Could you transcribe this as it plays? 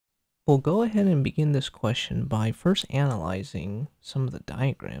We'll go ahead and begin this question by first analyzing some of the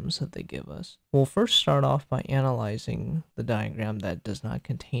diagrams that they give us. We'll first start off by analyzing the diagram that does not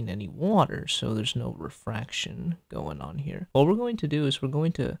contain any water, so there's no refraction going on here. What we're going to do is we're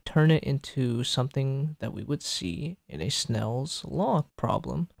going to turn it into something that we would see in a Snell's law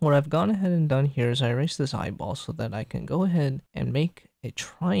problem. What I've gone ahead and done here is I erased this eyeball so that I can go ahead and make a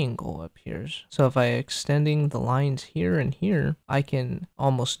triangle up here. So if I extending the lines here and here, I can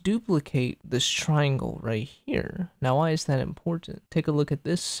almost duplicate this triangle right here. Now, why is that important? Take a look at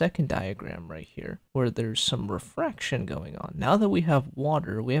this second diagram right here, where there's some refraction going on. Now that we have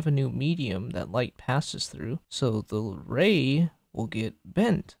water, we have a new medium that light passes through, so the ray will get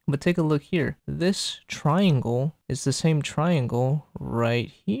bent. But take a look here. This triangle is the same triangle right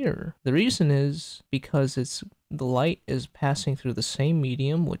here. The reason is because the light is passing through the same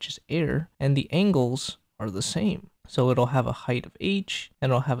medium, which is air, and the angles are the same. So it'll have a height of h,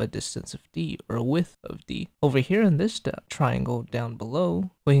 and it'll have a distance of d, or a width of d. Over here in this triangle down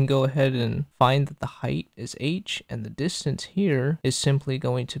below, we can go ahead and find that the height is h, and the distance here is simply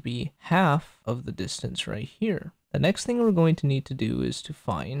going to be half of the distance right here. The next thing we're going to need to do is to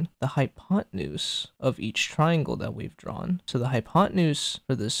find the hypotenuse of each triangle that we've drawn. So the hypotenuse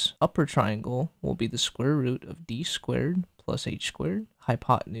for this upper triangle will be the square root of d squared plus h squared.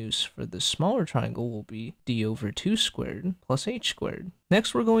 Hypotenuse for the smaller triangle will be d over 2 squared plus h squared.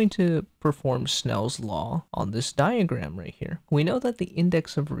 Next, we're going to perform Snell's law on this diagram right here. We know that the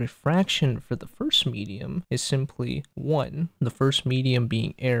index of refraction for the first medium is simply 1. The first medium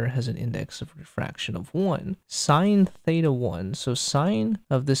being air has an index of refraction of 1. Sine theta 1, so sine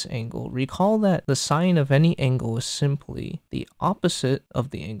of this angle, recall that the sine of any angle is simply the opposite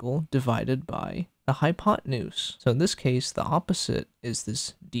of the angle divided by the hypotenuse. So in this case, the opposite is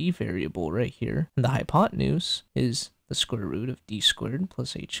this d variable right here, and the hypotenuse is the square root of d squared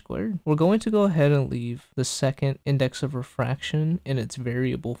plus h squared. We're going to go ahead and leave the second index of refraction in its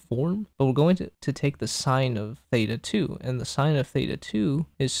variable form, but we're going to take the sine of theta 2, and the sine of theta 2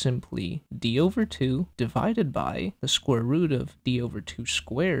 is simply d over 2 divided by the square root of d over 2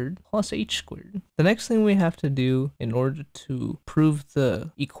 squared plus h squared. The next thing we have to do in order to prove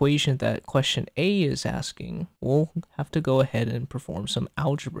the equation that question A is asking, we'll have to go ahead and perform some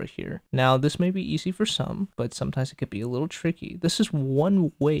algebra here. Now, this may be easy for some, but sometimes it could be a little tricky. This is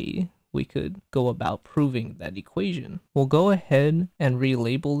one way we could go about proving that equation. We'll go ahead and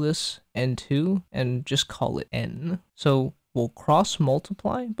relabel this n2 and just call it n. So we'll cross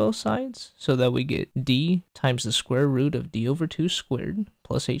multiply both sides so that we get d times the square root of d over 2 squared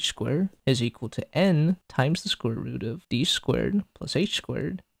plus h squared is equal to n times the square root of d squared plus h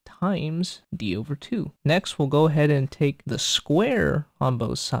squared times d over 2. Next, we'll go ahead and take the square on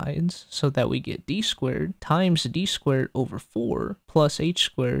both sides so that we get d squared times d squared over 4 plus h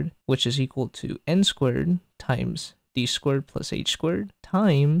squared, which is equal to n squared times d squared plus h squared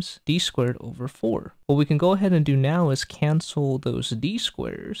times d squared over 4. What we can go ahead and do now is cancel those d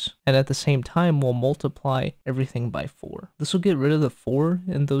squares, and at the same time we'll multiply everything by 4. This will get rid of the 4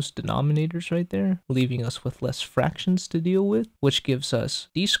 in those denominators right there, leaving us with less fractions to deal with, which gives us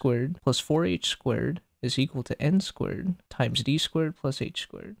d squared plus 4h squared is equal to n squared times d squared plus h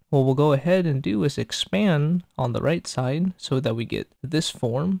squared. What we'll go ahead and do is expand on the right side so that we get this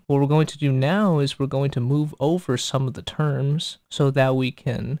form. What we're going to do now is we're going to move over some of the terms so that we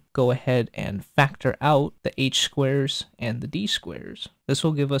can go ahead and factor out the h squares and the d squares. This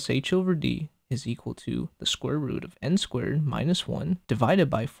will give us h over d is equal to the square root of n squared minus 1 divided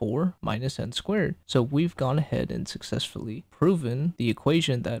by 4 minus n squared. So we've gone ahead and successfully proven the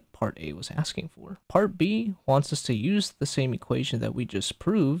equation that part A was asking for. Part B wants us to use the same equation that we just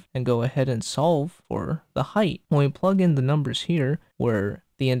proved and go ahead and solve for the height. When we plug in the numbers here, where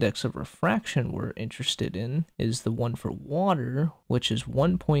the index of refraction we're interested in is the one for water, which is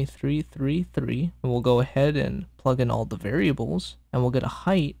 1.333, and we'll go ahead and plug in all the variables, and we'll get a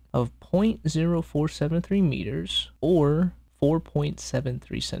height of 0.0473 meters or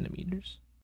 4.73 centimeters.